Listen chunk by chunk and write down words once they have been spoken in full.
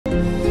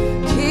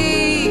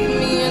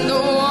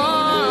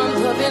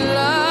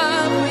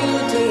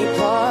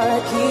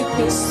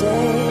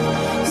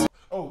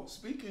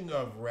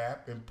of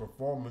rap and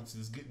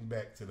performances, getting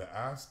back to the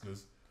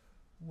Oscars,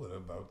 what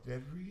about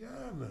that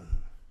Rihanna?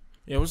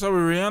 Yeah, what's up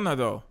with Rihanna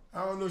though?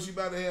 I don't know. She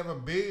about to have a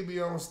baby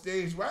on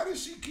stage. Why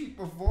does she keep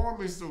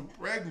performing so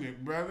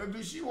pregnant, brother?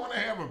 Does she want to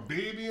have a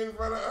baby in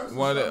front of us?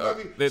 Well,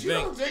 she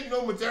don't take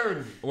no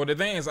maternity. Well, the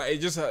thing is, like, it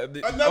just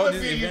another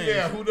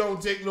billionaire who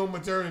don't take no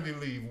maternity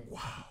leave.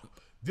 Wow,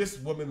 this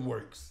woman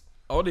works.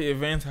 All the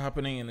events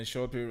happening in a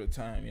short period of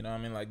time. You know what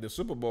I mean? Like the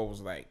Super Bowl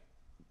was like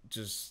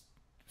just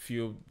a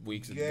few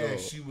weeks ago. Yeah,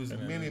 she was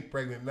mini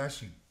pregnant. Now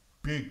she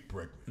big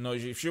pregnant. No,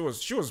 she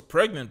was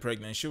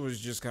pregnant. She was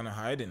just kind of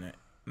hiding it.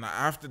 Now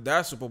after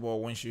that Super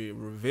Bowl, when she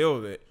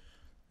revealed it,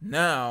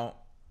 now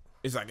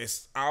it's like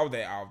it's out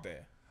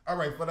there. All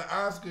right, for the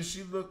Oscars,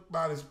 she looked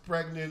about as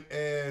pregnant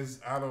as,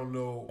 I don't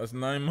know. That's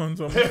 9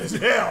 months. As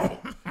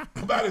hell.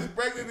 About as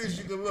pregnant as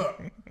she could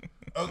look.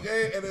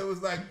 Okay? And it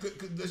was like,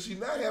 does she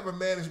not have a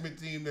management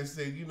team that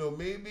said, you know,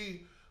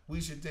 maybe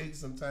we should take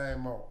some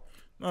time off?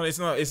 No, it's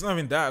not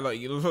even that. Like,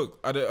 look,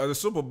 at the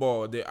Super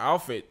Bowl, the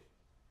outfit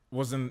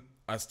wasn't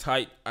as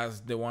tight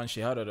as the one she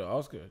had at the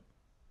Oscar.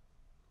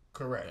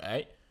 Correct.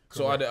 Right?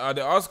 So at the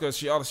Oscars,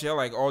 she had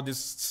like all this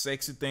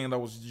sexy thing that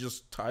was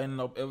just tying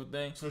up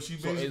everything. So she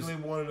basically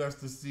wanted us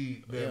to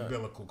see the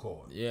umbilical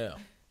cord. Yeah.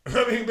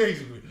 I mean,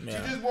 basically.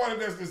 Yeah. She just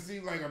wanted us to see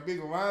like a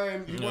big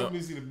line. She wanted me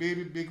to see the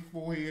baby, big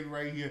forehead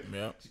right here.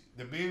 Yeah.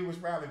 The baby was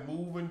probably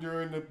moving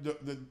during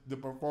the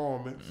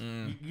performance.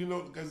 You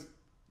know, because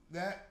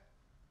that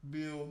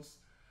builds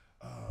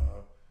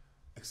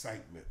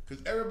excitement.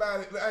 Because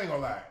everybody, I ain't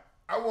gonna lie,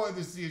 I wanted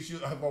to see if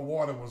her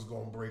water was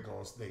gonna break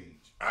on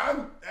stage.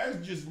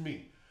 That's just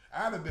me.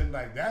 I'd have been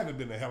like, that'd have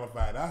been a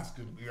hellified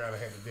Oscar. We gotta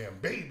have a damn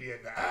baby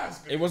at the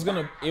Oscar. It was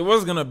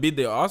gonna beat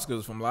the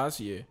Oscars from last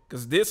year,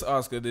 because this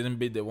Oscar didn't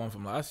beat the one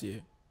from last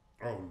year.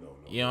 Oh no.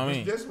 You know what I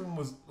mean? This one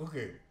was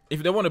okay.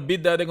 If they want to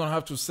beat that, they're gonna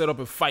have to set up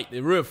a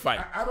real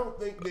fight. I don't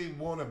think they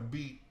want to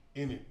beat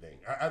anything.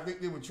 I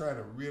think they were trying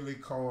to really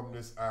calm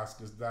this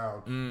Oscars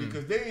down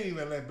because they didn't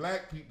even let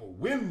black people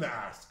win the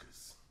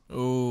Oscars.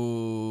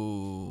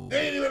 Ooh.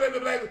 They didn't even let the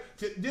black.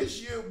 This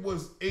year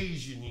was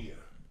Asian year.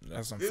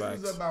 That's some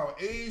facts. It was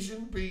about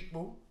Asian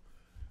people.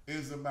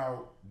 It's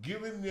about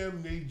giving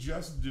them they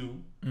just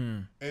due.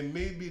 And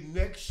maybe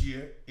next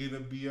year it'll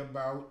be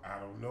about, I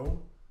don't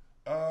know.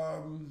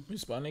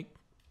 Hispanic?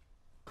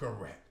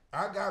 Correct.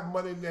 I got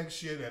money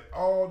next year that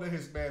all the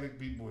Hispanic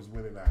people is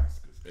winning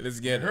Oscars.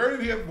 Let's get it. Heard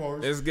it here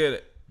first. Let's get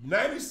it.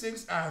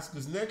 96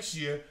 Oscars next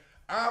year.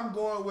 I'm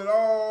going with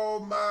all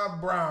my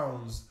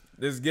Browns.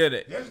 Let's get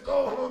it. Let's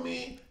go,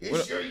 homie.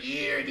 It's your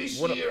year this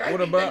year. I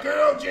think the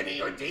girl,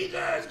 Jenny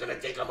Ortega, is going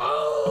to take them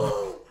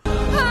home.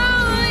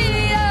 Oh,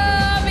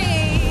 yeah,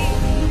 me.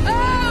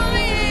 Oh.